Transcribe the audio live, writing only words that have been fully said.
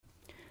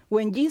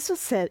When Jesus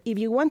said, if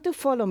you want to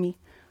follow me,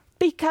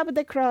 pick up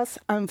the cross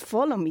and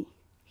follow me,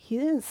 he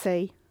didn't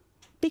say,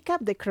 pick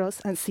up the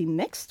cross and sit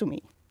next to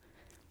me.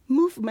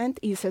 Movement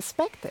is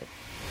expected.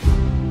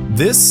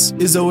 This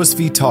is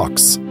OSV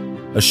Talks,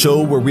 a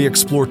show where we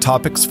explore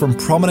topics from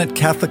prominent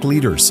Catholic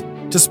leaders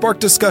to spark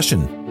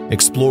discussion,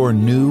 explore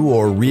new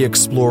or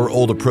re-explore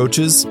old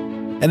approaches,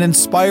 and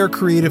inspire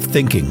creative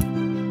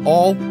thinking,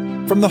 all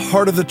from the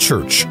heart of the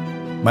Church.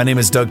 My name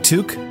is Doug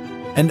Tuke,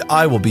 and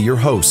I will be your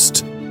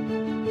host.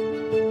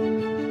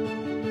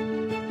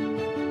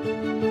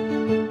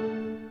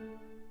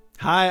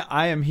 Hi,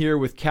 I am here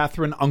with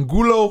Catherine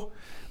Angulo,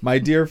 my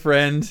dear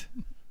friend.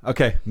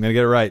 Okay, I'm going to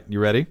get it right.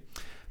 You ready?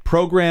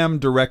 Program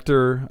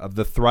Director of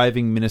the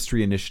Thriving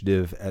Ministry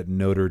Initiative at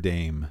Notre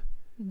Dame.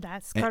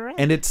 That's correct.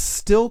 And it's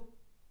still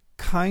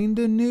kind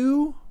of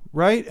new,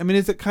 right? I mean,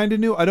 is it kind of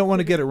new? I don't want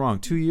to get it wrong.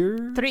 2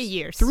 years? 3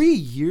 years. 3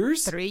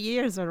 years? 3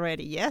 years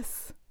already,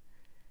 yes.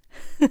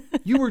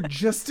 You were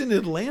just in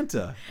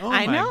Atlanta. Oh,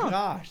 I know. My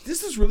gosh.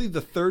 This is really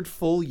the third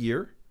full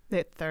year?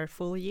 The third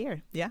full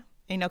year, yeah.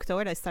 In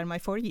October, I start my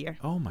 4th year.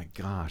 Oh, my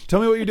gosh.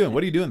 Tell me what you're doing.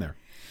 What are you doing there?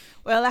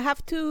 Well, I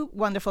have two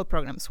wonderful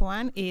programs.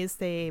 One is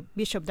the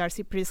Bishop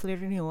Darcy Priestley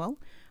Renewal,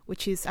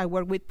 which is I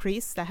work with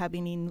priests that have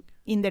been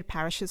in their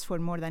parishes for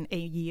more than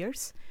 8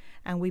 years,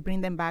 and we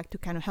bring them back to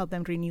kind of help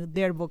them renew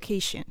their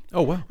vocation.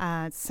 Oh,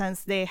 wow.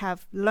 Since they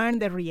have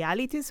learned the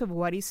realities of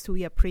what is to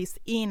be a priest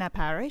in a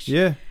parish,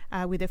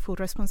 with the full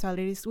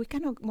responsibilities, we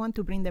kind of want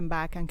to bring them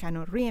back and kind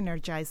of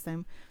re-energize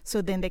them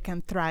so then they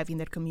can thrive in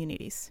their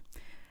communities.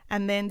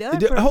 And then the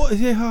other...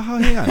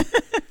 Hang on.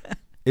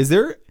 Is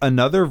there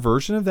another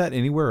version of that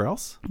anywhere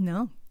else?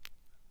 No.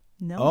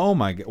 Oh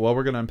my God. Well,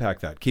 we're going to unpack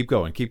that. Keep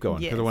going,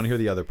 because Yes. I want to hear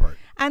the other part.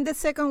 And the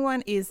second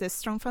one is the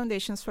Strong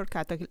Foundations for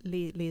Catholic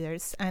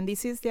Leaders. And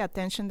this is the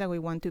attention that we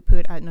want to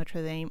put at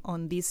Notre Dame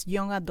on these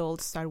young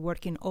adults that are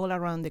working all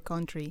around the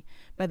country,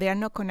 but they are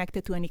not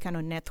connected to any kind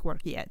of network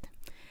yet.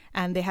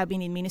 And they have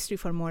been in ministry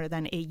for more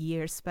than 8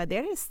 years, but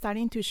they're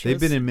starting to show... They've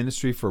been in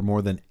ministry for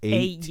more than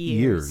 8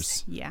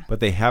 years. Yeah. But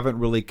they haven't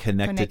really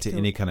connected to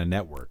any kind of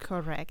network.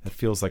 Correct. That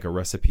feels like a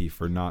recipe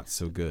for not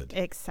so good.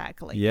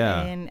 Exactly.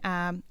 Yeah.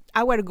 And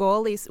our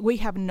goal is, we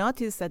have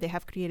noticed that they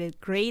have created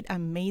great,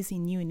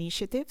 amazing new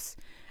initiatives,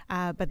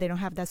 but they don't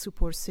have that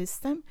support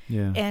system.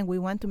 Yeah. And we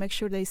want to make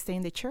sure they stay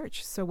in the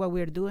church. So what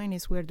we're doing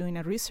is we're doing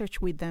a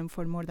research with them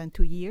for more than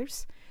 2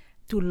 years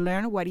to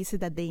learn what is it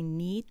that they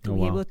need to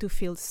be able to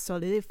feel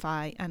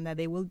solidified, and that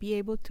they will be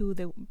able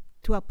to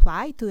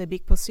apply to the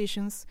big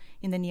positions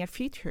in the near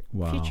future.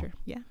 Wow.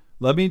 Yeah.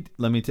 Let me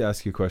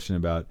ask you a question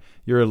about,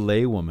 you're a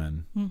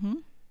laywoman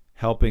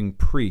helping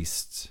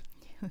priests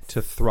to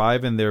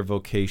thrive in their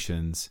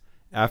vocations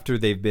after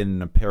they've been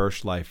in a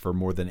parish life for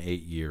more than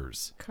 8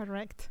 years.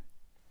 Correct.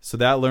 So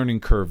that learning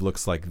curve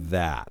looks like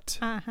that,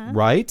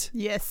 right?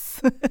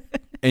 Yes.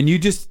 And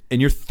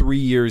you're 3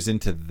 years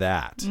into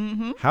that.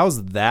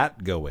 How's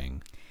that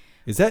going?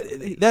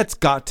 That's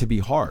got to be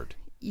hard.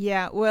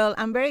 Yeah, well,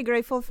 I'm very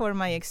grateful for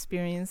my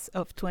experience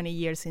of 20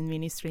 years in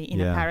ministry in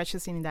the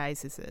parishes and in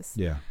dioceses.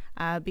 Yeah.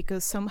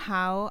 Because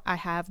somehow I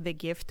have the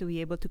gift to be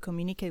able to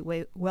communicate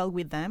well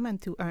with them and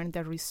to earn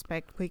their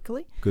respect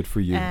quickly. Good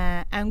for you.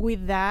 And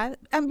with that,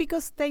 and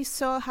because they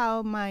saw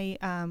how my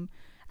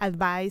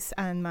advice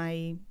and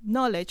my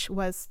knowledge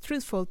was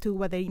truthful to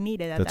what they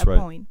needed at that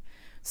point.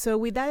 So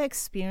with that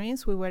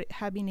experience, we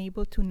have been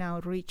able to now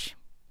reach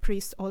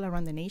priests all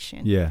around the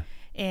nation. Yeah.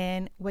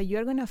 And what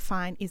you're going to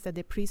find is that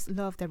the priests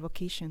love their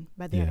vocation,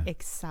 but they're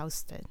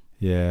exhausted.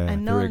 Yeah,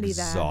 and not they're only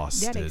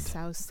exhausted. that, they're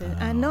exhausted.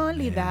 And not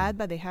only that,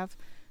 but they have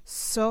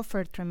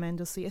suffered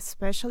tremendously,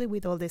 especially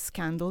with all the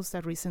scandals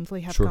that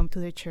recently have come to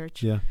the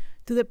church. Yeah.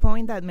 To the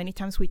point that many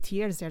times with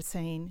tears, they're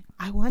saying,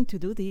 I want to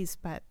do this,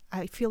 but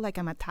I feel like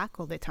I'm attacked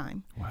all the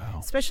time. Wow.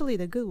 Especially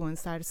the good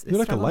ones that are You're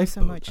like a struggling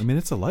so lifeboat. much. I mean,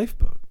 it's a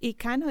lifeboat. It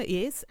kind of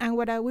is. And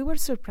what we were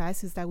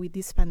surprised is that with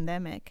this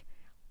pandemic,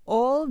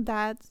 all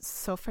that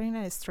suffering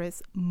and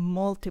stress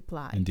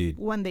multiplied. Indeed.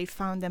 When they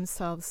found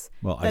themselves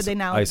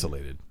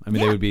isolated. I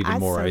mean, they would be even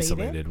more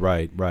isolated.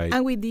 Right.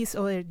 And with these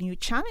other new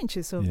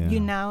challenges of you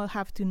now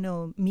have to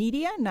know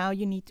media. Now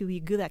you need to be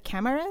good at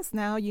cameras.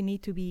 Now you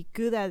need to be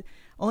good at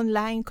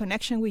online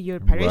connection with your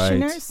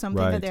parishioners,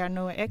 something that there are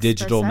no experts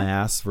Digital at.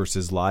 mass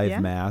versus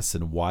live mass,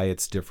 and why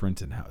it's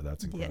different, and how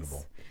that's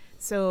incredible. Yes.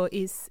 So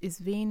it's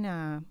been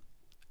a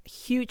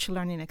huge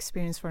learning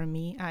experience for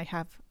me. I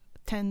have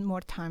 10 more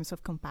times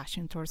of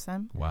compassion towards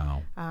them.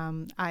 Wow.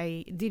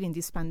 I did in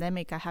this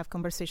pandemic, I have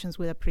conversations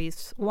with a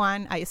priest.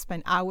 One, I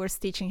spent hours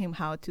teaching him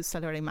how to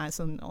celebrate Mass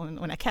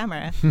on a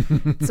camera.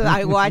 So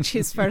I watched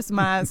his first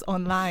Mass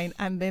online,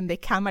 and then the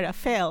camera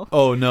fell.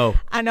 Oh, no.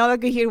 And all I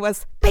could hear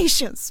was,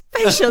 patience,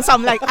 patience.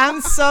 I'm like,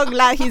 I'm so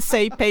glad he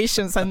said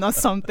patience and not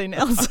something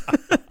else.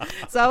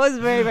 So I was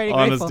very, very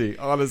grateful.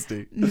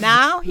 Honesty.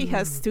 Now he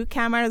has 2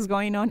 cameras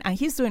going on, and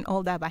he's doing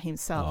all that by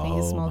himself in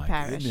his small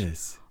parish.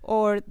 Goodness.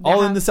 Or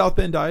all in the South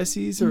Bend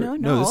Diocese? Or?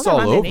 No, this is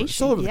all over. The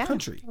It's all over the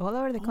country. All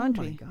over the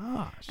country. Oh, my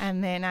gosh.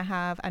 And then I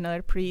have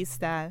another priest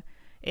that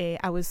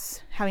I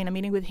was having a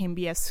meeting with him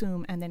via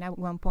Zoom, and then at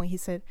one point he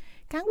said,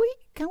 can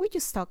we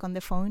just talk on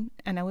the phone?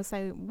 And I was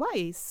like, why?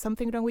 Is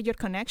something wrong with your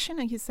connection?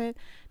 And he said,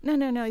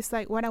 no, it's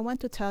like, what I want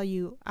to tell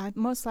you,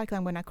 most likely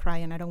I'm going to cry,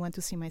 and I don't want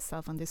to see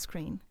myself on the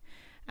screen.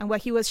 And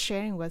what he was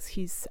sharing was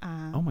his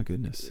oh my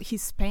goodness,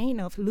 his pain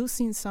of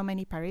losing so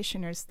many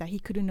parishioners that he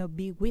could not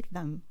be with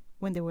them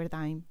when they were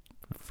dying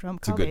from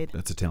COVID.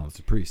 That's a talent. It's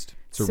a priest.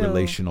 It's a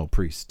relational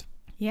priest.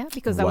 Yeah,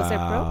 because that was their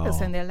purpose.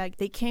 And they're like,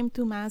 they came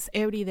to Mass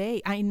every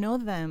day. I know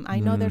them.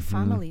 I know their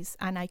families.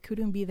 And I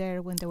couldn't be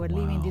there when they were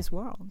leaving this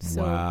world.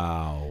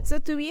 So, so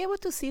to be able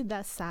to see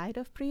that side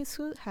of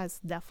priesthood has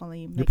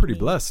definitely made You're pretty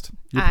blessed.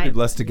 You're pretty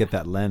blessed to get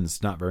that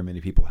lens. Not very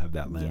many people have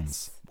that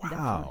lens. Yes,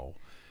 wow.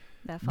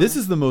 Definitely. This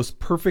is the most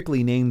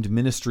perfectly named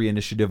ministry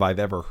initiative I've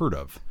ever heard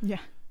of. Yeah.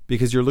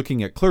 Because you're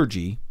looking at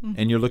clergy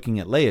and you're looking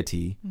at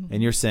laity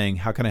and you're saying,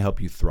 how can I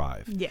help you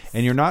thrive? Yes.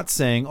 And you're not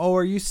saying, oh,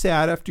 are you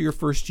sad after your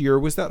first year?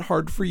 Was that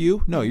hard for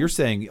you? No, you're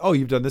saying, oh,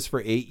 you've done this for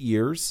 8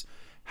 years.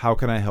 How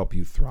can I help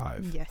you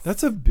thrive? Yes.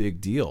 That's a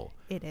big deal.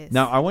 It is.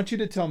 Now, I want you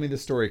to tell me the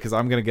story because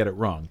I'm going to get it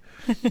wrong.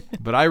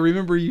 But I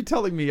remember you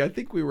telling me, I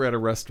think we were at a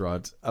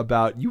restaurant,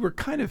 about you were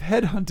kind of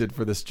headhunted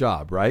for this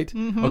job, right?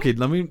 Mm-hmm. Okay,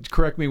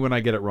 correct me when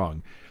I get it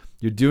wrong.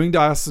 You're doing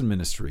diocesan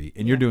ministry,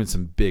 and you're doing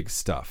some big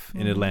stuff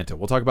in Atlanta.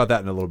 We'll talk about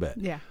that in a little bit.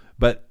 Yeah.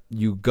 But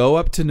you go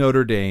up to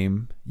Notre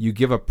Dame, you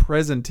give a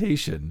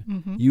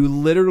presentation, you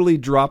literally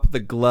drop the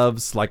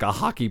gloves like a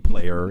hockey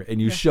player,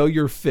 and you show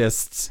your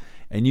fists,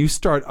 and you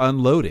start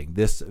unloading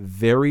this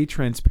very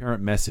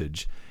transparent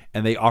message,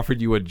 and they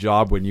offered you a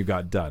job when you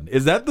got done.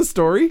 Is that the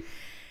story?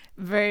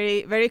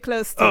 Very, very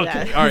close to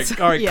that. Okay,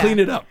 all right, Yeah.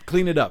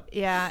 Clean it up.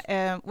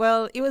 Yeah,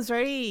 well, it was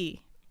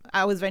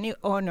I was very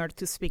honored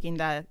to speak in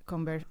that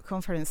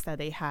conference that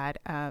they had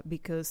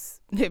because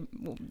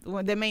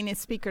the main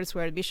speakers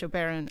were Bishop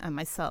Barron and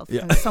myself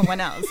and someone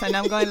else. And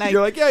I'm going like...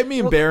 You're like, yeah, me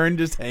and Barron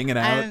just hanging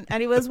out.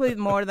 And it was with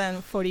more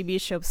than 40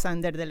 bishops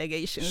and their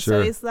delegation.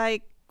 Sure. So it's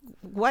like,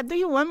 what do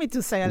you want me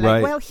to say? I'm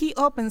like, well, he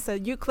opens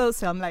it, you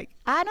close it. I'm like,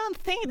 I don't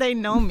think they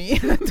know me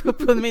to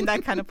put me in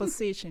that kind of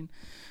position.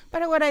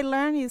 But what I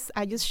learned is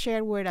I just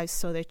shared where I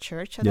saw the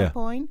church at that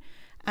point.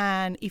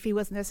 And if it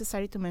was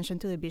necessary to mention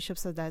to the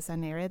bishops that that's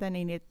an area that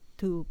they need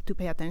to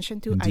pay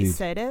attention to, Indeed. I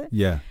said it.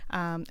 Yeah.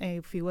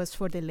 If it was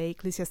for the lay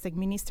ecclesiastic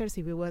ministers,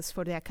 if it was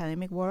for the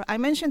academic world, I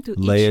mentioned to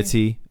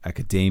laity,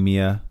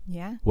 academia.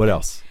 Yeah. What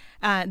else?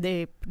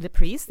 The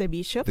priests, the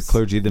bishops, the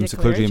clergy and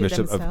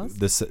bishops themselves. of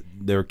this,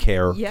 their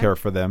care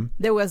for them.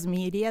 There was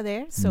media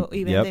there, so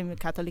even the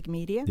Catholic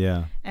media.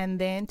 Yeah. And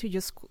then to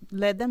just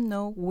let them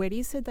know where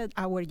is it that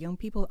our young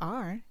people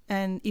are,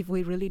 and if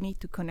we really need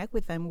to connect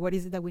with them, what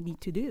is it that we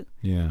need to do?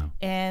 Yeah.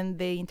 And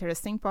the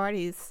interesting part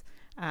is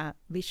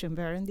Bishop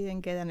Barron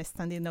didn't get a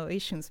standing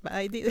ovations, but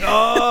I did.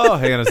 Oh,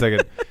 hang on a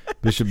second.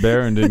 Bishop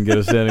Barron didn't get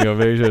a standing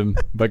ovation,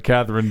 but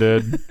Catherine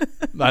did.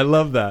 I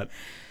love that.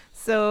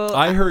 So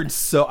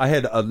I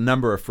had a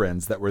number of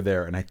friends that were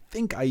there, and I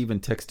think I even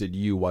texted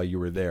you while you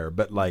were there,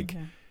 but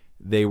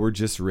they were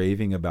just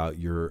raving about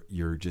your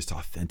just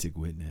authentic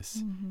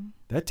witness. Mm-hmm.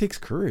 That takes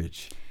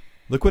courage.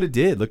 Look what it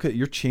did. Look at,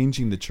 you're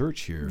changing the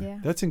church here. Yeah.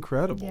 That's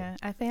incredible. Yeah,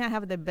 I think I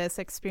have the best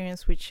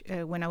experience, which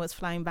when I was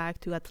flying back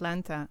to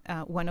Atlanta,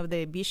 one of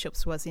the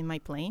bishops was in my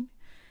plane.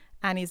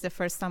 And it's the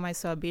first time I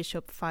saw a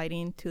bishop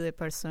fighting to the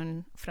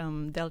person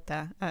from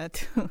Delta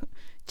to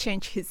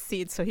change his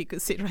seat so he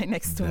could sit right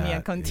next to me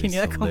and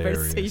continue the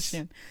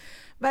conversation.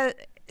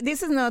 But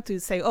this is not to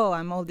say, oh,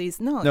 I'm all this.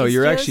 No,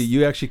 you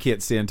actually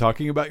can't stand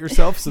talking about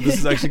yourself. So this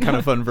is actually kind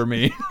of fun for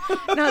me.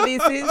 No,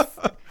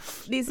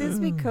 this is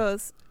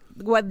because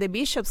what the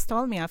bishops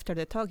told me after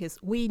the talk is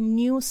we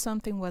knew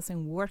something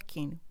wasn't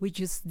working. We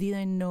just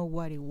didn't know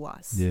what it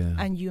was. Yeah.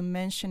 And you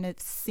mentioned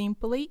it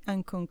simply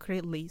and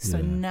concretely. So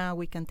now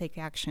we can take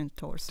action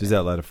towards it. Does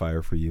that light a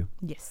fire for you?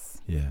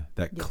 Yes. Yeah.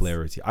 That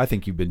clarity. I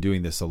think you've been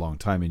doing this a long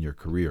time in your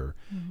career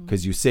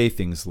because you say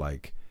things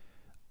like,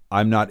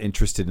 I'm not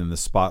interested in the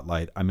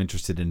spotlight. I'm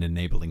interested in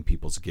enabling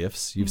people's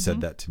gifts. You've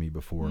said that to me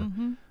before.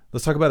 Mm-hmm.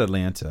 Let's talk about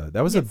Atlanta.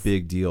 That was a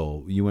big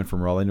deal. You went from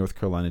Raleigh, North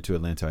Carolina to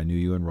Atlanta. I knew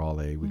you in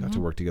Raleigh. We got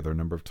to work together a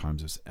number of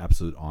times. It was an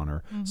absolute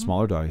honor.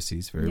 Smaller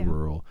diocese, very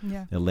rural.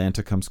 Yeah.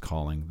 Atlanta comes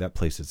calling. That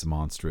place is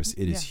monstrous.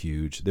 It is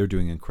huge. They're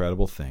doing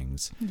incredible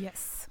things.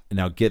 Yes.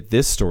 Now get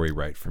this story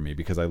right for me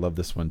because I love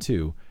this one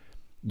too.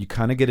 You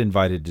kind of get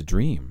invited to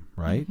dream,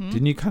 right?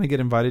 Didn't you kind of get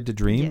invited to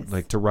dream? Yes.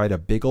 Like to write a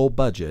big old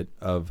budget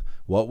of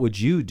what would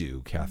you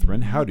do,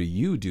 Catherine? How do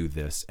you do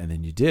this? And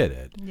then you did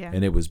it. Yeah.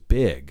 And it was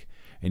big.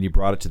 And you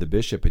brought it to the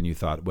bishop and you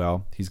thought,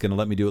 well, he's going to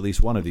let me do at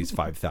least one of these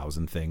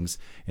 5,000 things.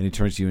 And he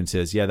turns to you and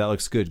says, yeah, that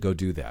looks good. Go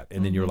do that.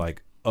 And then you're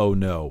like, oh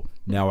no,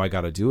 now I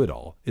got to do it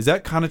all. Is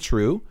that kind of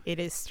true? It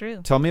is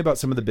true. Tell me about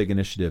some of the big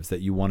initiatives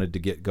that you wanted to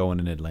get going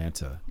in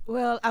Atlanta.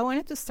 Well, I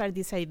wanted to start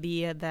this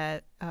idea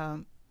that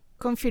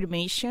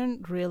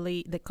confirmation,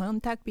 really, the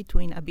contact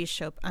between a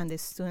bishop and the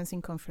students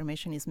in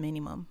confirmation is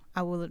minimum.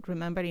 I will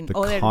remember in the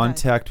other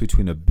contact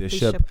between a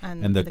bishop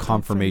and the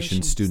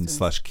confirmation students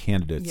 /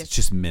 candidates. Yes. It's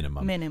just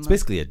minimum. It's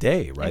basically a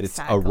day, right?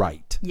 Exactly. It's a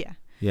rite. Yeah.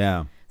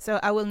 Yeah. So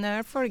I will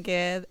never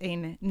forget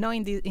in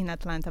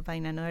Atlanta, but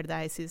in another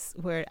diocese,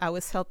 where I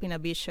was helping a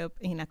bishop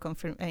in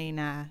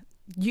a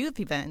youth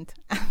event,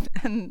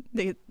 and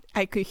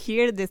I could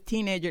hear the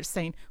teenagers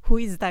saying, "Who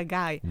is that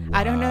guy?" Wow.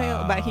 I don't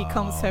know, but he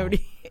comes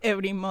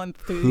every month.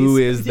 Who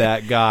is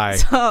that guy?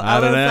 So I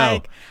don't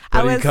know.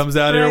 But he comes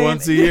out here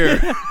once a year.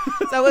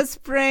 So I was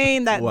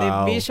praying that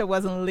Wow. the bishop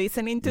wasn't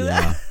listening to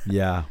that.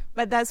 Yeah.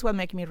 But that's what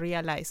made me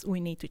realize we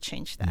need to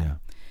change that. Yeah.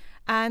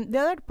 And the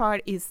other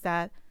part is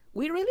that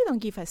we really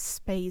don't give a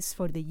space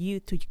for the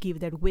youth to give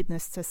their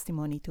witness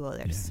testimony to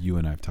others. You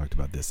and I have talked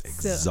about this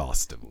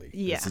exhaustively.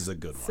 Yeah. This is a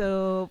good one.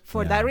 So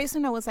for Yeah. that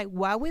reason, I was like,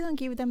 why we don't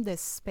give them the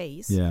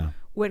space Yeah.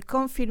 where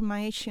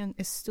confirmation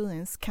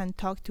students can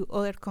talk to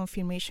other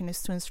confirmation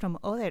students from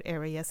other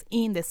areas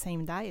in the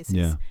same diocese,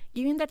 Yeah.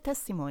 giving their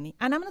testimony.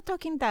 And I'm not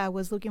talking that I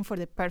was looking for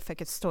the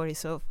perfect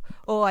stories of,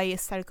 I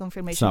started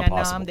confirmation not and now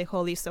possible. I'm the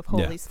holiest of Yeah,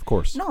 holies. of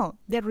course. No,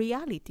 the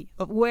reality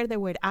of where they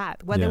were at,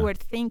 what Yeah. they were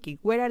thinking,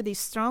 where are they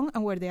strong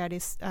and where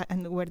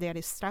they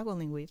are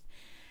struggling with.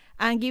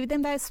 And give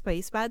them that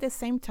space, but at the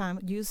same time,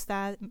 use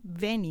that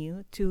venue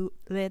to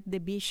let the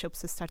bishops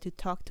start to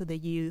talk to the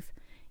youth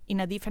in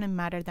a different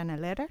manner than a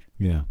letter,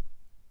 Yeah.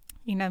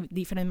 in a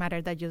different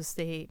manner than just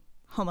the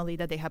homily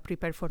that they have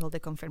prepared for all the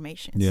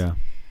confirmations. Yeah.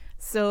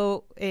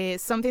 So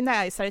something that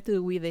I started to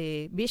do with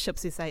the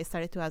bishops is I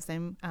started to ask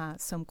them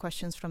some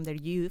questions from their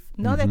youth,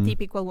 not the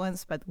typical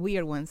ones, but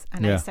weird ones.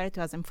 And Yeah. I started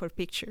to ask them for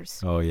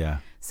pictures. Oh, yeah.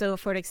 So,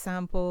 for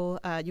example,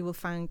 you will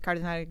find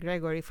Cardinal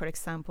Gregory, for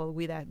example,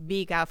 with a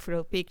big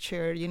afro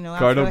picture, Cardinal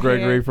afro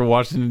Gregory hair. from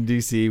Washington,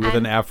 D.C. with an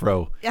And-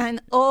 afro.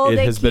 And all It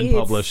the has been kids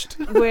published.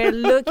 were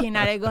looking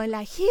at it going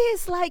like,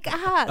 he's like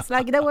us.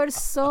 Like they were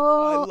so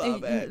I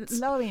love it.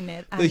 loving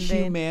it. The And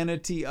then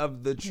humanity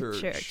of the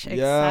church.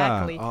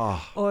 exactly. Yeah.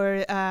 Oh. Or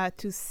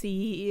to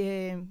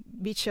see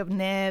Bishop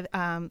Ned,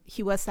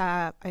 he was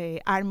a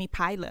army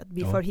pilot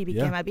before he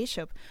became a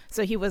bishop.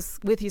 So he was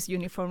with his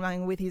uniform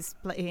and with his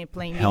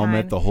plane Helmet,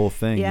 behind. the whole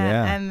thing.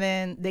 Yeah. And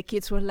then the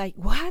kids were like,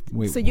 what?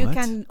 Wait, so you what?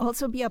 can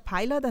also be a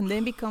pilot and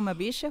then become a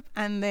bishop?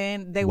 And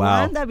then the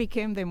Wow. one that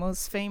became the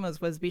most famous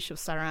was Bishop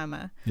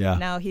Sarama. Yeah.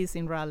 Now he's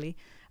in Raleigh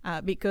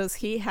because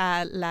he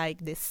had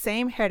like the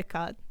same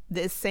haircut,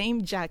 the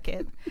same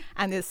jacket,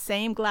 and the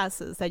same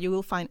glasses that you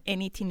will find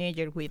any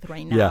teenager with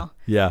right now. Yeah.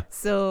 Yeah.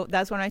 So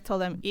that's when I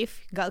told him,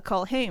 if God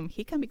called him,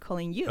 he can be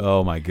calling you.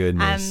 Oh, my And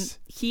goodness.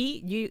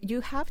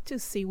 you have to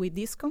see with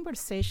these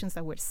conversations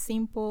that were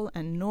simple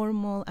and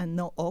normal and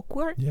not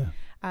awkward,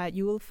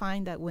 you will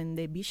find that when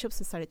the bishops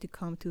started to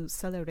come to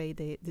celebrate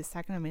the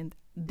sacrament,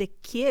 the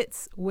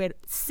kids were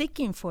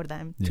seeking for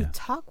them to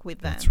talk with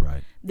them. That's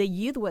right. The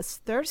youth was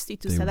thirsty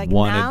to They say, like,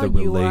 wanted now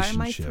the you are my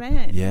relationship.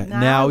 friend. Yeah,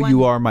 now I you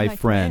want are my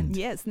friend.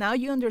 Yes, now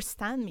you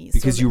understand me.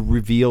 Because So you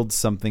revealed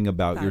something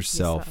about About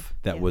yourself yourself,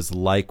 that yeah. was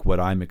like what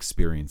I'm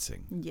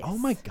experiencing. Yes. Oh,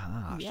 my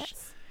gosh.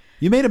 Yes.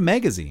 You made a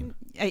magazine.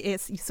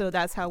 So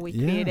that's how we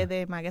Yeah. created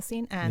the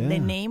magazine. And the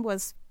Yeah. name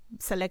was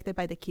selected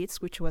by the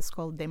kids, which was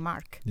called The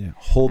Mark. Yeah.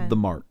 Hold the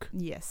And- mark.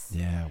 Yes.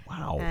 Yeah.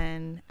 Wow.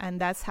 And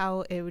that's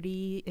how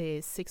every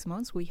 6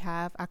 months we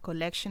have a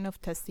collection of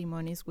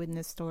testimonies,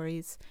 witness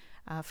stories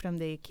from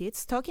the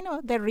kids talking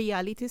about the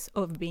realities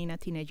of being a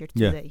teenager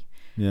Yeah. today.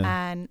 Yeah.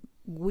 And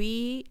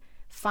we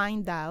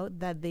find out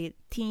that the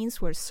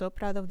teens were so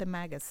proud of the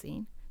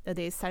magazine that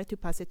they started to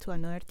pass it to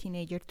another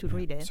teenager to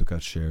read it. So it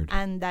got shared.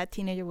 And that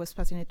teenager was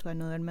passing it to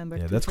another member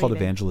Yeah, to that's called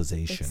read it.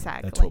 evangelization.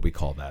 Exactly. That's what we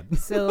call that.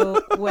 So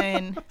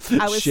when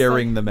I was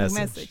Sharing the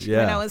message. when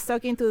Yeah. I was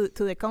talking to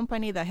the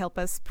company that helped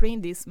us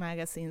print these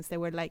magazines, they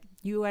were like,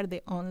 you are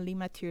the only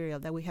material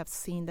that we have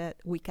seen that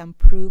we can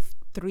prove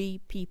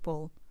 3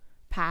 people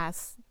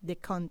pass the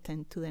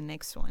content to the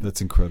next one.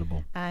 That's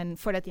incredible. And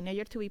for a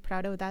teenager to be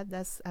proud of that,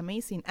 that's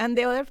amazing. And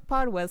the other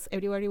part was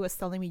everybody was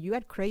telling me, you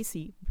are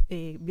crazy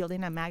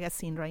building a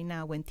magazine right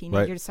now when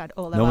teenagers are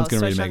all No about one's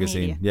going to read a social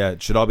magazine. media. Yeah,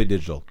 it should all be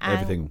digital. And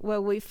Everything.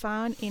 what we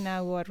found in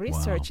our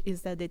research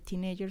is that the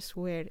teenagers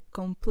were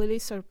completely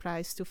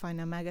surprised to find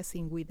a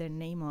magazine with their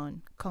name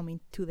on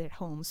coming to their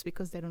homes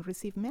because they don't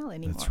receive mail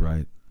anymore. That's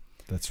right.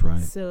 That's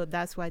right. So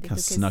that's why they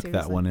Kind took of it snuck that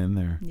seriously. one in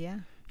there.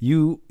 Yeah.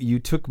 You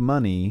took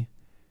money.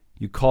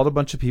 You called a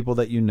bunch of people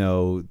that you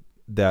know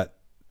that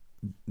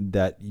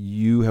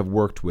you have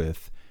worked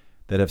with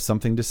that have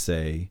something to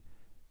say.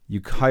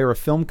 You hire a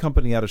film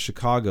company out of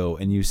Chicago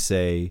and you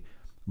say,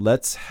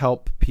 let's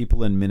help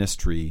people in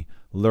ministry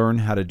learn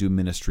how to do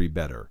ministry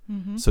better.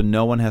 Mm-hmm. So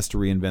no one has to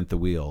reinvent the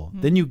wheel.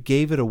 Then you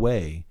gave it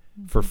away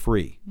for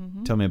free.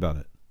 Tell me about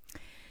it.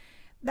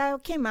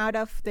 That came out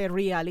of the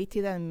reality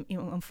that,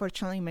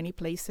 unfortunately, in many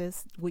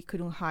places, we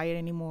couldn't hire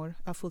anymore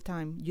a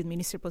full-time youth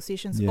ministry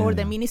positions, or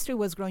the Yeah. ministry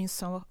was growing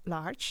so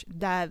large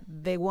that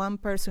the one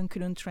person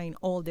couldn't train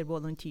all the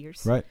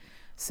volunteers. Right.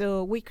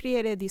 So we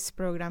created this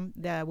program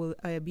that will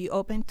be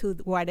open to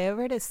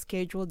whatever the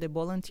schedule the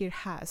volunteer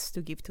has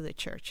to give to the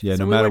church. Yeah,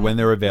 So no we matter were- when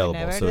they're available.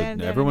 whenever So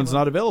they're everyone's available.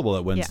 not available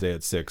at Wednesday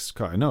at 6.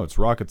 I know it's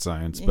rocket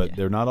science, but Yeah.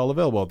 they're not all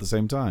available at the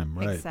same time.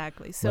 Right.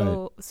 Exactly.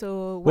 So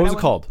What was it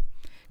called?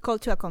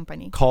 Called to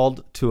accompany.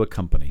 Called to a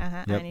company.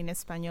 Ajá, Yep. And in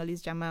español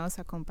is llamados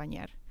a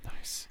acompañar.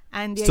 Nice.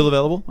 And Still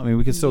available? I mean,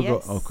 we can still go.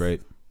 Yes. Oh,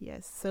 great.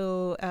 Yes.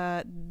 So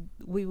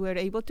we were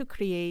able to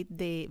create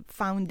the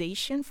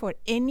foundation for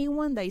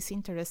anyone that is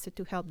interested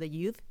to help the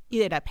youth,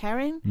 either a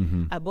parent,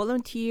 a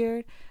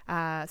volunteer,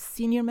 a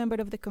senior member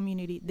of the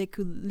community. They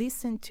could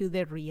listen to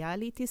the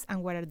realities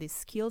and what are the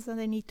skills that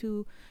they need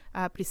to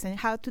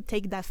present, how to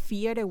take that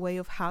fear away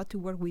of how to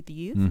work with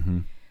youth.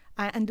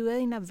 And do it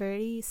in a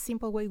very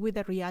simple way with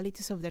the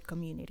realities of their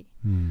community.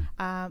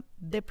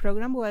 The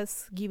program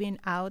was given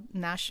out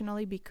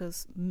nationally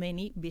because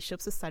many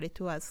bishops started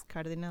to ask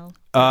Cardinal.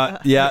 Tell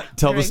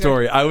Gregor. the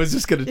story. I was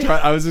just going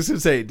to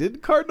say,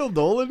 did Cardinal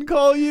Dolan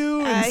call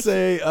you and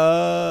say,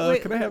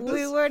 can I have this?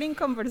 We were in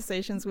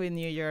conversations with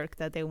New York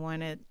that they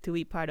wanted to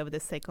be part of the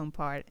second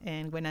part.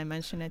 And when I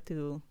mentioned it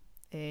to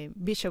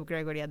Bishop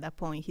Gregory at that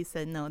point, he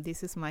said, no,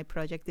 this is my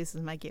project, this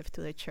is my gift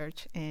to the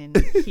church, and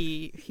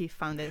he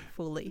funded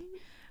fully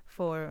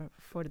for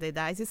the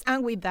diocese,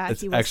 and with that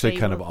it's he was actually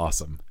kind of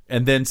awesome,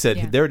 and then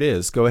said, there it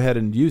is, go ahead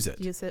and use it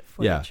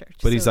for the church.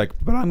 But he's like,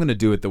 but I'm going to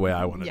do it the way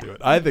I want to do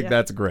it. I think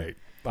that's great.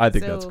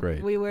 That's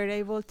great. We were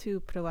able to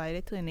provide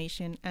it to the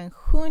nation, and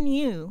who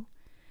knew?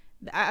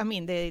 I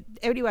mean,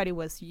 everybody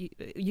was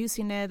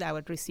using it. I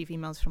would receive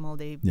emails from all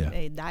the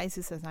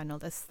dioceses and all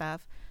that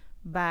stuff,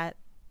 but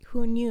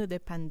who knew the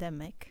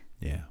pandemic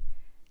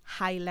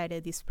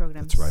highlighted this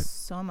program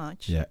so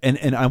much? Yeah,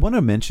 and I want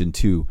to mention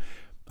too,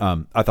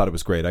 I thought it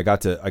was great. I got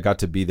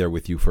to be there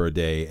with you for a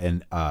day,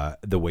 and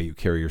the way you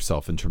carry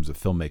yourself in terms of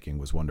filmmaking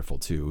was wonderful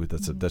too.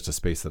 That's a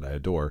space that I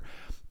adore.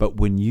 But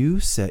when you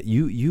said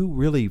you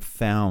really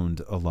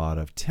found a lot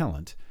of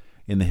talent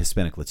in the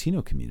Hispanic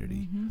Latino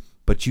community,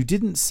 but you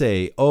didn't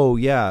say, oh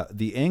yeah,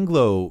 the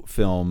Anglo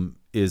film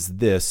is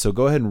this, so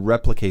go ahead and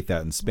replicate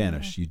that in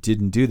Spanish. You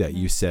didn't do that.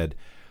 You said,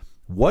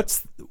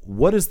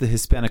 what is the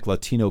Hispanic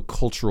Latino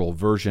cultural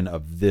version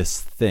of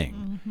this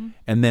thing?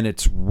 And then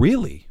it's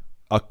really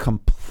a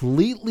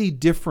completely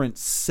different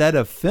set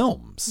of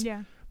films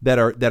that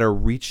are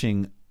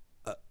reaching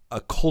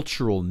a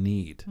cultural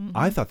need.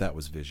 I thought that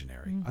was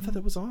visionary. I thought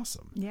that was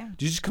awesome. Yeah.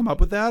 Did you just come up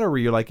with that, or were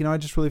you like, I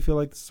just really feel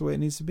like this is the way it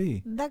needs to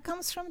be? That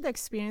comes from the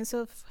experience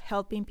of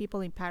helping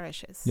people in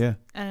parishes. Yeah.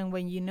 And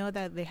when you know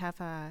that they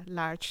have a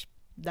large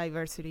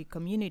diversity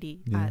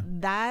community,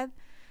 that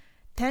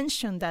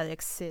tension that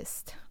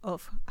exists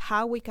of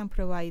how we can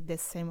provide the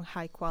same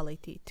high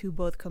quality to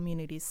both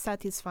communities,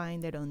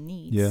 satisfying their own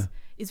needs,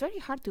 is very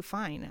hard to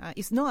find.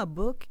 It's not a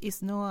book,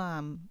 it's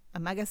not a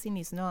magazine,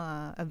 it's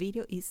not a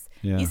video, it's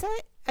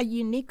a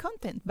unique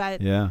content.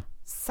 But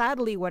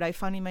sadly, what I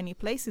found in many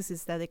places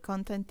is that the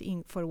content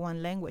for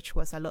one language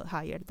was a lot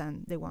higher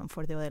than the one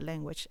for the other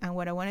language. And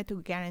what I wanted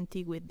to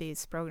guarantee with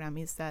this program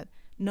is that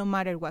no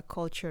matter what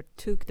culture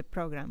took the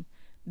program,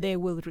 they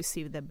will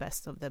receive the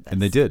best of the best.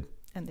 And they did.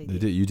 And they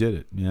did. You did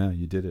it. Yeah,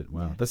 you did it.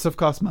 Wow. That stuff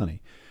costs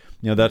money.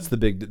 That's the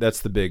big,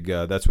 that's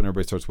when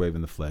everybody starts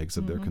waving the flags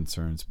of their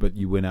concerns. But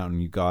you went out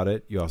and you got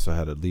it. You also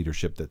had a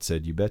leadership that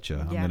said, you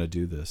betcha, I'm going to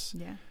do this.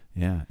 Yeah.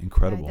 Yeah.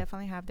 Incredible. I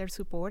definitely have their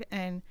support.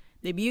 And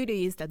the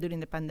beauty is that during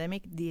the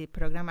pandemic, the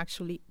program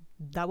actually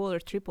doubled or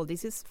tripled.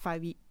 This is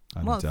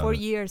 4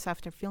 years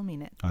after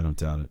filming it. I don't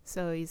doubt it.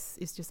 So it's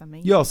just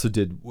amazing. You also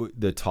did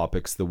the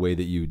topics the way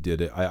that you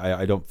did it.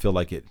 I don't feel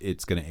like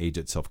it's going to age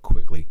itself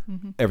quickly.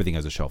 Everything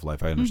has a shelf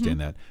life. I understand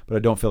that. But I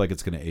don't feel like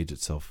it's going to age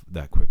itself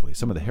that quickly.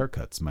 Some of the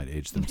haircuts might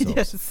age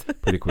themselves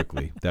pretty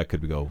quickly. That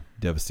could go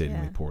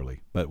devastatingly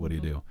poorly. But what do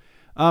you do?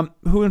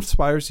 Who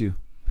inspires you?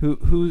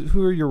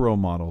 Who are your role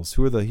models?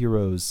 Who are the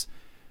heroes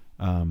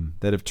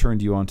that have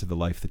turned you on to the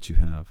life that you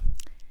have?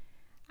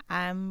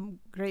 I'm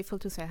grateful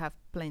to say I have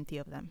plenty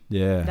of them.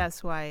 Yeah.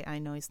 That's why I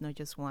know it's not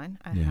just one.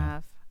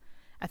 I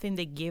think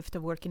the gift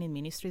of working in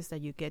ministry is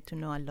that you get to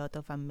know a lot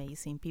of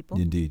amazing people.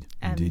 Indeed.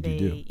 And Indeed they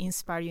you do.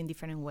 inspire you in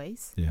different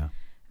ways. Yeah.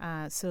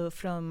 So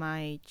from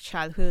my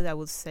childhood, I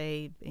would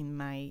say in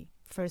my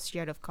first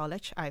year of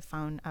college, I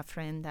found a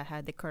friend that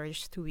had the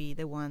courage to be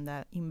the one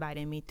that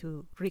invited me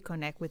to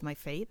reconnect with my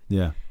faith.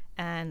 Yeah.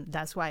 And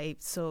that's why I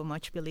so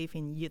much believe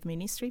in youth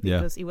ministry,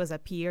 because it was a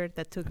peer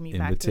that took me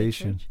back to the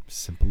church.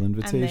 Simple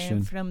invitation. And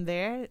then from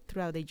there,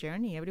 throughout the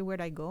journey, everywhere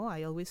I go,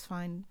 I always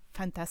find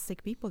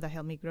fantastic people that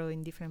help me grow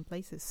in different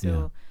places.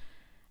 So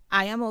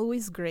I am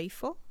always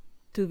grateful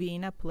to be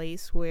in a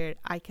place where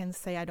I can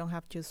say I don't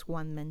have just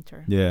one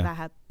mentor. Yeah. I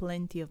have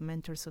plenty of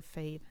mentors of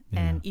faith.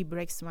 And it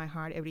breaks my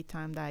heart every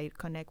time that I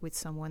connect with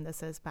someone that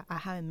says, but I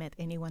haven't met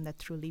anyone that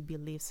truly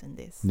believes in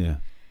this. Yeah.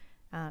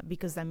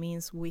 Because that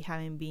means we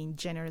haven't been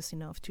generous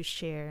enough to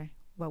share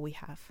what we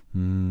have. So.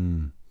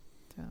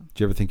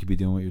 Do you ever think you'd be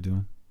doing what you're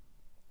doing?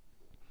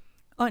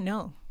 Oh,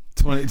 no.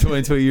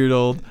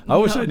 22-year-old. I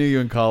wish I knew you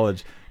in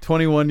college.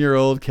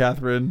 21-year-old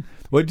Catherine.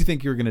 What did you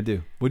think you were going to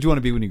do? What did you want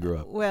to be when you grew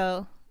up?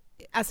 Well,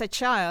 as a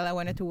child, I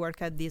wanted to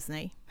work at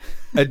Disney.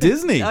 At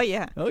Disney? Oh,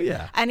 yeah. Oh,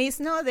 yeah. And it's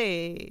not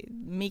the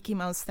Mickey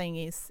Mouse thing,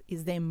 is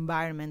the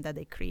environment that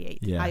they create.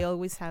 Yeah. I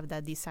always have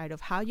that desire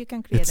of how you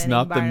can create it's an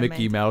not environment. the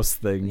Mickey Mouse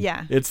thing.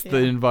 Yeah. It's the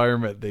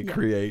environment they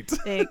create.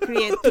 They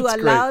create to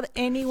allow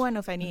anyone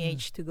of any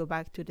age to go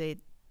back to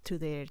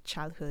their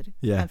childhood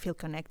and feel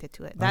connected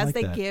to it. That's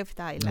the gift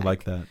I like. I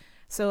like that.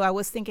 So I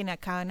was thinking,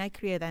 can I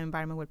create an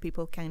environment where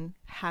people can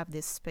have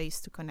this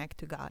space to connect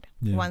to God?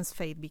 Yeah. Once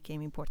faith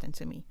became important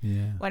to me.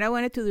 Yeah. What I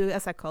wanted to do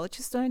as a college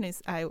student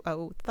is I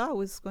thought I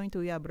was going to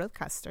be a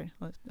broadcaster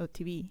or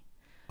TV.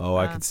 Oh,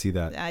 I could see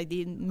that. I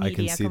did I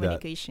can media see that.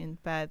 communication,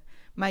 but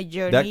my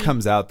journey... That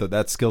comes out,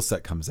 that skill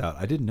set comes out.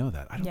 I didn't know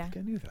that. I don't Yeah. think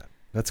I knew that.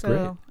 That's So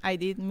great. I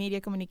did media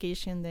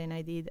communication, then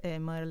I did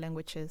modern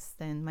languages,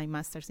 then my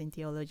master's in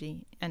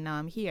theology, and now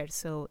I'm here.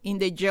 So in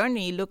the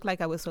journey, it looked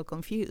like I was so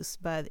confused.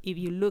 But if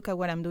you look at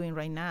what I'm doing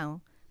right now,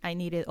 I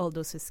needed all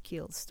those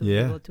skills to be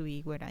Yeah. able to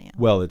be where I am.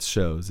 Well, it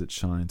shows, it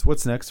shines.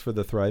 What's next for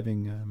the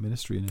Thriving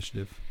Ministry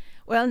Initiative?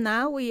 Well,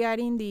 now we are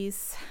in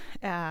this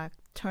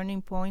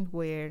turning point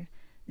where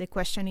the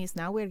question is,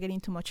 now we're getting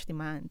too much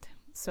demand.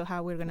 So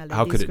how we're going to let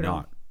How this could it grow?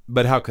 not?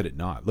 But how could it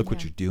not? Look what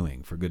Yeah. you're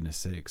doing, for goodness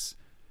sakes.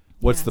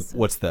 What's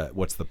Yeah,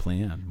 what's the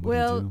plan? What do you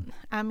Well, do?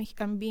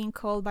 I'm being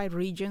called by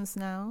regions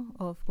now,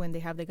 of when they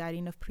have the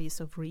guiding of priests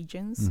of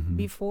regions. Mhm.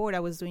 Before I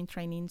was doing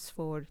trainings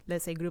for,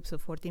 let's say, groups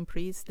of 14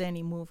 priests. Then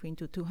it moved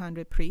into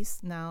 200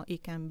 priests. Now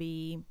it can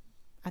be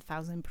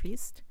 1,000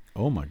 priests.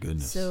 Oh my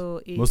goodness.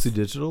 So it's, Mostly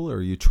digital, or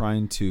are you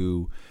trying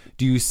to?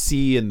 Do you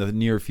see in the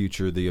near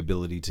future the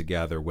ability to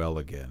gather well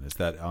again? Is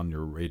that on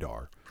your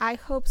radar? I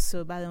hope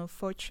so, but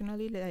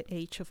unfortunately, the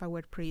age of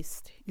our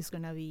priest is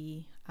going to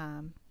be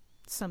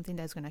something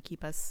that's going to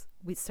keep us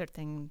with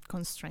certain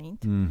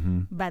constraint.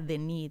 Mm-hmm. But the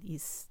need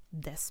is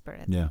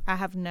desperate. Yeah. I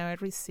have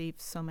never received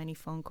so many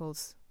phone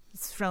calls.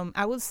 It's from,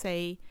 I would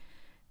say,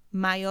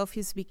 my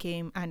office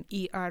became an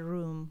ER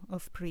room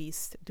of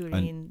priests during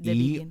An the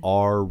beginning.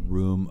 ER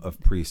room of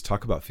priests.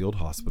 Talk about field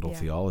hospital Yeah.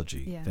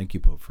 theology. Yeah. Thank you,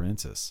 Pope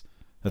Francis.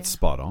 That's Yeah.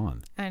 spot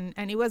on. And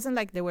it wasn't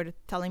like they were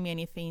telling me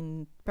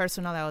anything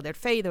personal about their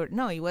faith, or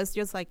no, it was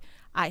just like,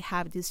 I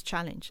have this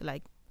challenge.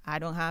 Like, I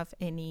don't have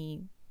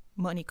any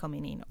money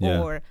coming in,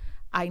 Yeah. or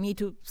I need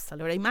to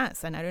celebrate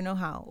mass and I don't know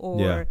how, or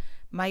Yeah.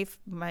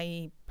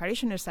 my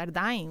parishioners are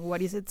dying.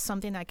 What is it?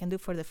 Something I can do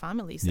for the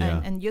families,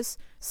 Yeah. and just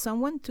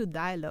someone to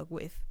dialogue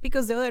with,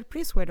 because the other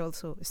priests were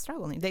also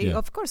struggling. They Yeah.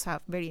 of course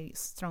have very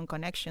strong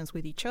connections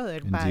with each other,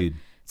 Indeed. but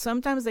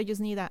sometimes they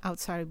just need an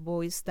outside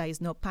voice that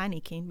is not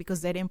panicking,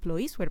 because their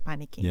employees were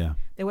panicking. Yeah.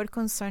 They were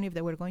concerned if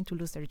they were going to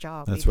lose their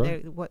job. That's if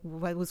right. what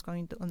was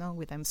going on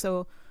with them.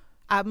 So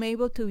I'm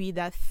able to be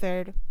that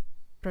third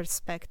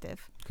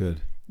perspective Good.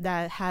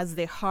 that has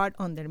the heart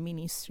on their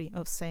ministry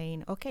of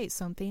saying, okay,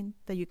 something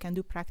that you can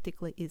do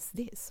practically is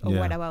this, or Yeah.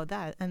 what about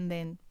that? And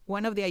then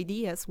one of the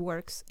ideas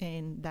works,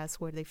 and that's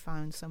where they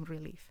found some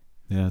relief.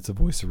 Yeah, it's a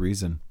voice of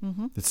reason.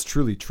 Mm-hmm. It's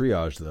truly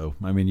triage, though.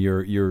 I mean,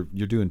 you're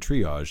doing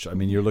triage. I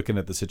mean, you're looking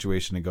at the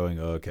situation and going,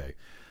 oh, okay,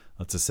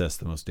 let's assess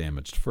the most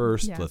damaged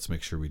first. Yeah. Let's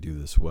make sure we do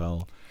this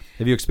well.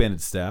 Have you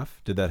expanded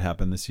staff? Did that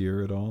happen this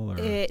year at all? Or?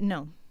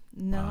 No,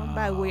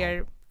 but we Wow.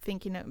 are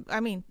thinking,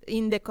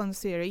 in the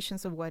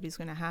considerations of what is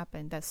going to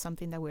happen, that's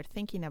something that we're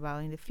thinking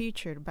about in the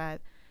future. But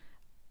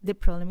the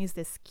problem is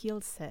the skill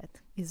set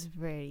is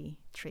very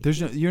tricky.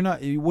 There's no, you're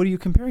not. What are you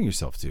comparing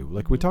yourself to?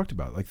 Like we Mhm. talked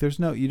about. Like there's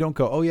no. You don't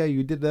go. Oh yeah,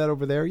 you did that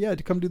over there. Yeah,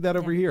 come do that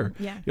over here.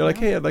 Yeah. You're like,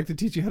 no. hey, I'd like to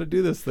teach you how to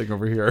do this thing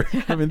over here.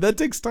 I mean, that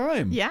takes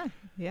time. Yeah.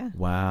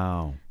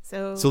 Wow.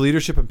 So So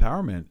leadership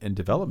empowerment and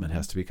development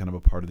has to be kind of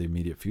a part of the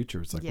immediate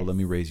future. It's like, well, let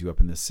me Yes. raise you up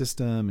in this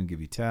system and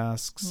give you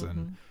tasks, and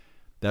Mhm.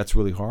 that's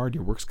really hard.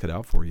 Your work's cut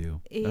out for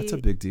you. That's a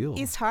big deal.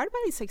 It's hard, but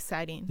it's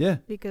exciting. Yeah.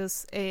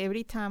 Because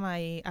every time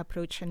I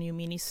approach a new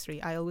ministry,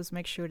 I always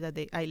make sure that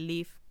I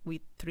live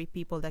with 3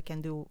 people that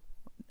can do,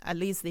 at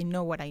least they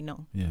know what I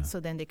know. Yeah. So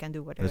then they can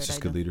do whatever That's just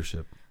I good do.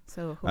 leadership.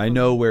 So I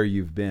know where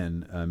you've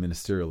been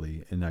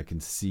ministerially, and I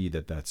can see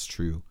that that's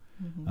true.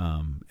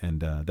 Mhm.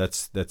 And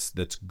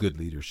that's good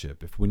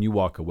leadership. If when you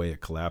walk away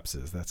it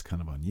collapses, that's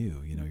kind of on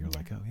you. You know, you're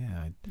like, oh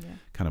yeah, I Yeah.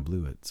 kind of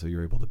blew it. So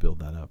you're able to build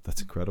that up.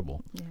 That's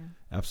incredible. Yeah.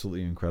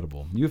 Absolutely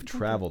incredible. You've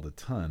traveled a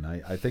ton.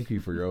 I thank you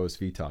for your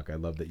OSV talk. I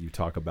love that you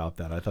talk about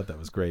that. I thought that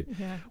was great.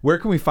 Yeah. Where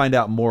can we find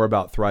out more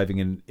about Thriving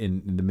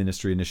in the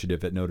Ministry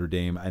Initiative at Notre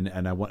Dame?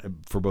 And I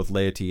want for both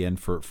laity and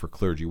for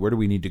clergy. Where do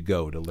we need to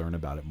go to learn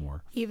about it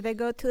more? If they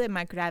go to the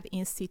McGrath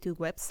Institute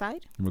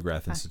website,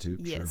 McGrath Institute.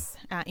 yes,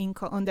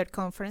 under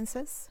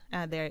conferences,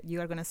 there you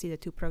are going to see the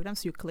 2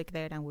 programs. You click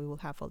there, and we will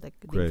have all the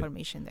Great.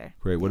 information there.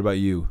 Great. What about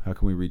you? How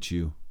can we reach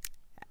you?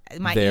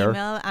 My there?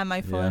 email and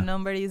my phone Yeah.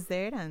 number is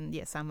there, and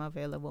yes, I'm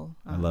available.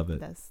 I love it.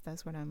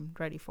 That's what I'm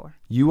ready for.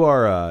 You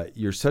are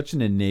you're such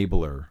an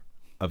enabler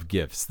of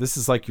gifts. This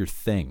is like your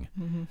thing,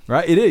 Mm-hmm.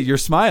 right? It is. You're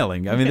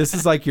smiling. I mean, this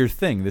is like your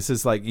thing. This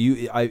is like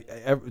you.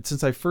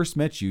 Since I first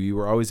met you, you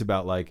were always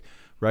about like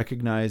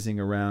recognizing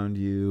around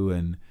you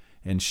and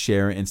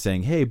sharing and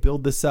saying, "Hey,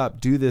 build this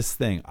up, do this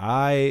thing."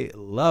 I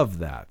love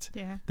that.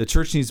 Yeah. The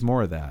church needs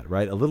more of that,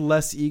 right? A little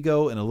less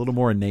ego and a little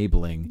more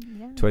enabling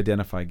Yeah. to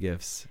identify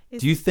gifts.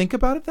 It's- Do you think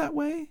about it that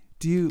way?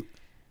 Do you?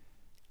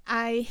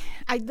 I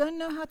don't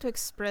know how to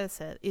express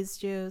it. It's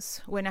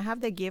just when I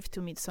have the gift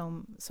to meet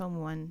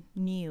someone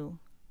new,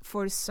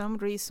 for some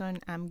reason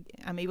I'm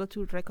able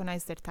to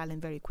recognize their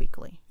talent very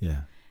quickly.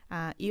 Yeah.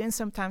 Even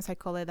sometimes I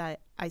call it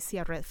that I see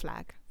a red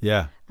flag.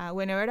 Yeah.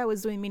 Whenever I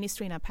was doing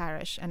ministry in a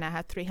parish and I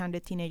had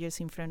 300 teenagers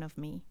in front of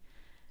me,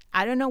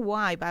 I don't know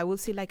why, but I will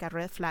see like a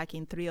red flag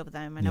in 3 of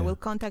them, and I Yeah. will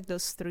contact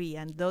those 3,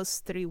 and those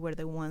 3 were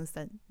the ones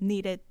that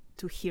needed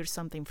to hear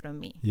something from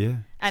me. Yeah.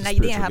 And It's I a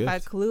didn't have spiritual a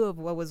gift. clue of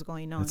what was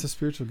going on. It's a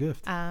spiritual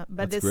gift. But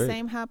That's the great.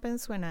 same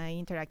happens when I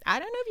interact. I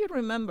don't know if you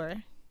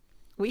remember.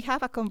 We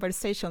have a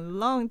conversation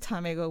long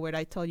time ago where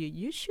I told you,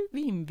 you should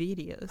be in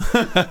videos.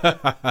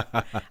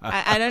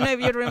 I don't know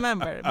if you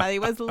remember, but it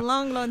was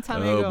long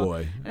time ago. Oh,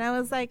 boy. And I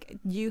was like,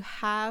 you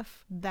have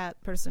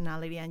that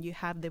personality, and you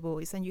have the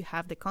voice, and you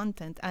have the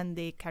content and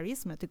the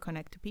charisma to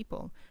connect to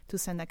people, to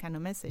send that kind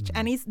of message.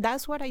 And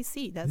that's what I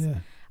see. That's Yeah.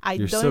 I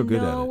You're don't so good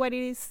at know it. what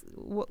it is,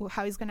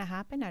 how it's going to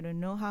happen. I don't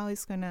know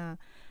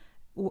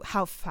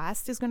how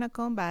fast it's going to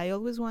come, but I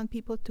always want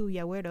people to be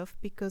aware of,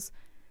 because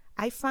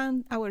I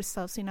found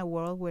ourselves in a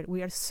world where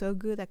we are so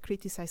good at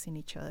criticizing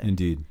each other.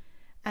 Indeed.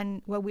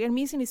 And what we are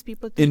missing is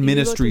people to In be able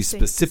ministry to say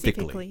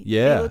specifically. be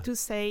Yeah. able to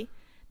say,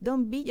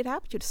 don't beat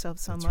up yourself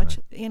so That's much.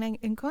 right.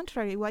 In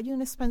contrary, why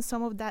you spend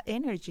some of that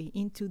energy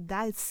into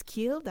that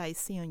skill that I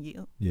see on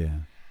you?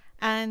 Yeah.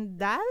 And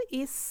that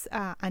is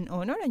an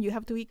honor, and you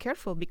have to be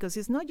careful, because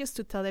it's not just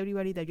to tell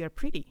everybody that you're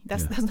pretty.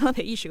 That's not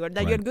the issue, or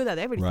that you're Right. good at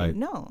everything. Right.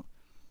 No.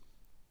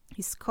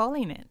 He's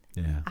calling it.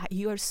 Yeah.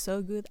 You are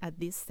so good at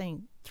this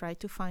thing. Try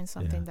to find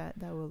something that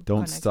will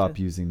Don't connect stop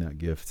to. using that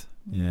gift.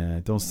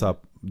 Yeah. Don't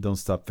stop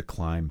the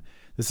climb.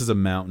 This is a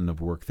mountain of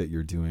work that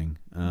you're doing.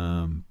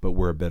 But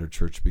we're a better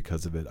church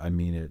because of it. I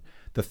mean it.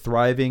 The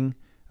Thriving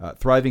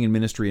in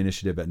Ministry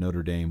Initiative at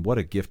Notre Dame. What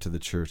a gift to the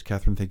church.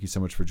 Catherine, thank you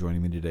so much for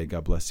joining me today.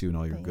 God bless you and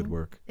all your good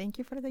work. Thank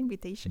you for the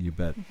invitation. You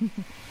bet.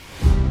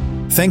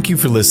 Thank you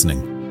for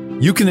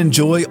listening. You can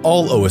enjoy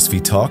all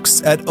OSV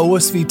Talks at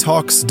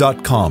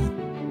osvtalks.com.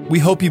 We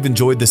hope you've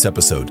enjoyed this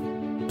episode.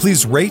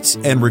 Please rate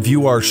and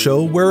review our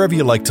show wherever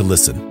you like to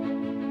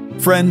listen.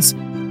 Friends,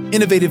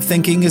 innovative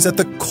thinking is at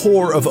the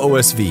core of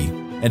OSV,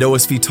 and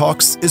OSV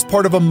Talks is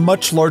part of a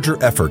much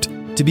larger effort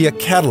to be a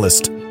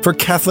catalyst for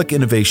Catholic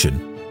innovation.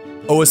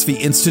 OSV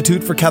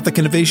Institute for Catholic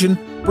Innovation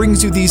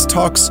brings you these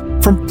talks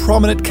from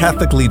prominent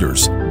Catholic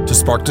leaders to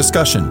spark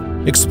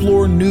discussion,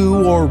 explore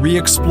new or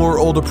re-explore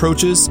old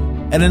approaches,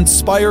 and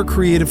inspire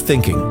creative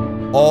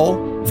thinking,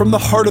 all from the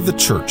heart of the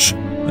Church.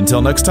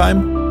 Until next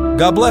time,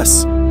 God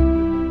bless.